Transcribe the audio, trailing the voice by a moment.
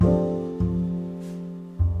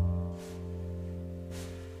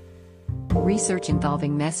Research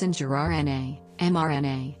involving messenger RNA,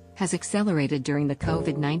 mRNA, has accelerated during the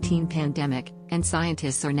COVID-19 pandemic, and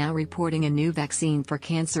scientists are now reporting a new vaccine for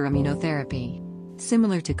cancer immunotherapy.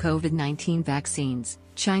 Similar to COVID-19 vaccines,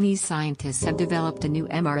 Chinese scientists have developed a new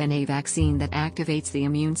mRNA vaccine that activates the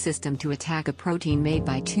immune system to attack a protein made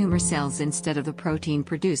by tumor cells instead of the protein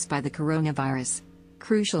produced by the coronavirus.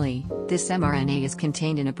 Crucially, this mRNA is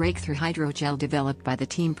contained in a breakthrough hydrogel developed by the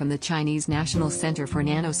team from the Chinese National Center for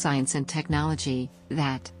Nanoscience and Technology,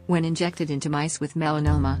 that, when injected into mice with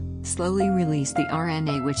melanoma, slowly released the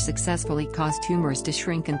RNA which successfully caused tumors to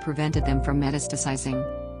shrink and prevented them from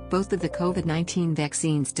metastasizing. Both of the COVID-19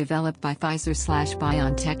 vaccines developed by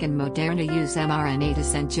Pfizer/BioNTech and Moderna use mRNA to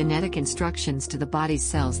send genetic instructions to the body's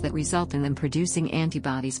cells that result in them producing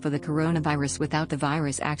antibodies for the coronavirus without the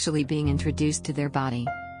virus actually being introduced to their body.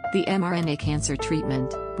 The mRNA cancer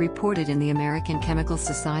treatment, reported in the American Chemical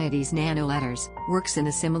Society's Nanoletters, works in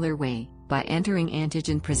a similar way, by entering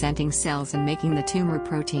antigen-presenting cells and making the tumor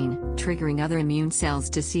protein, triggering other immune cells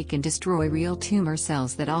to seek and destroy real tumor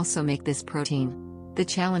cells that also make this protein. The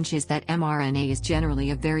challenge is that mRNA is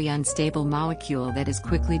generally a very unstable molecule that is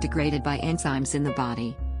quickly degraded by enzymes in the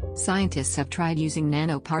body. Scientists have tried using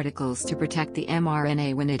nanoparticles to protect the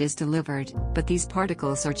mRNA when it is delivered, but these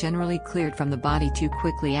particles are generally cleared from the body too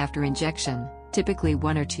quickly after injection, typically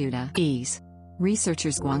 1 or 2 days.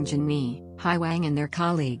 Researchers Guang Junmi, Hai Wang and their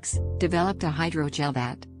colleagues, developed a hydrogel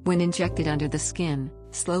that, when injected under the skin,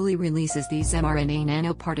 slowly releases these mRNA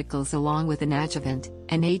nanoparticles along with an adjuvant,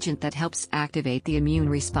 an agent that helps activate the immune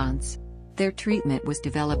response. Their treatment was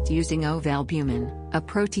developed using ovalbumin, a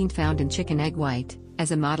protein found in chicken egg white,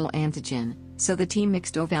 as a model antigen, so the team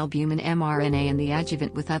mixed ovalbumin mRNA and the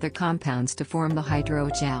adjuvant with other compounds to form the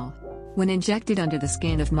hydrogel. When injected under the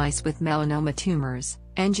skin of mice with melanoma tumors,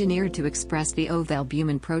 engineered to express the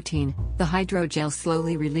ovalbumin protein, the hydrogel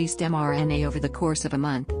slowly released mRNA over the course of a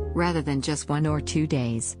month, rather than just 1 or 2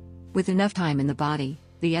 days. With enough time in the body,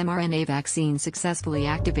 the mRNA vaccine successfully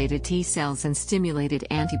activated T cells and stimulated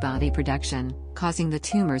antibody production, causing the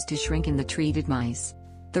tumors to shrink in the treated mice.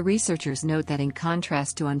 The researchers note that in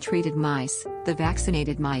contrast to untreated mice, the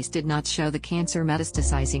vaccinated mice did not show the cancer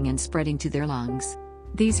metastasizing and spreading to their lungs.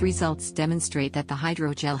 These results demonstrate that the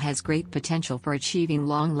hydrogel has great potential for achieving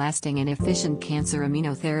long-lasting and efficient cancer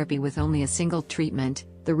immunotherapy with only a single treatment,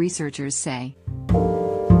 the researchers say.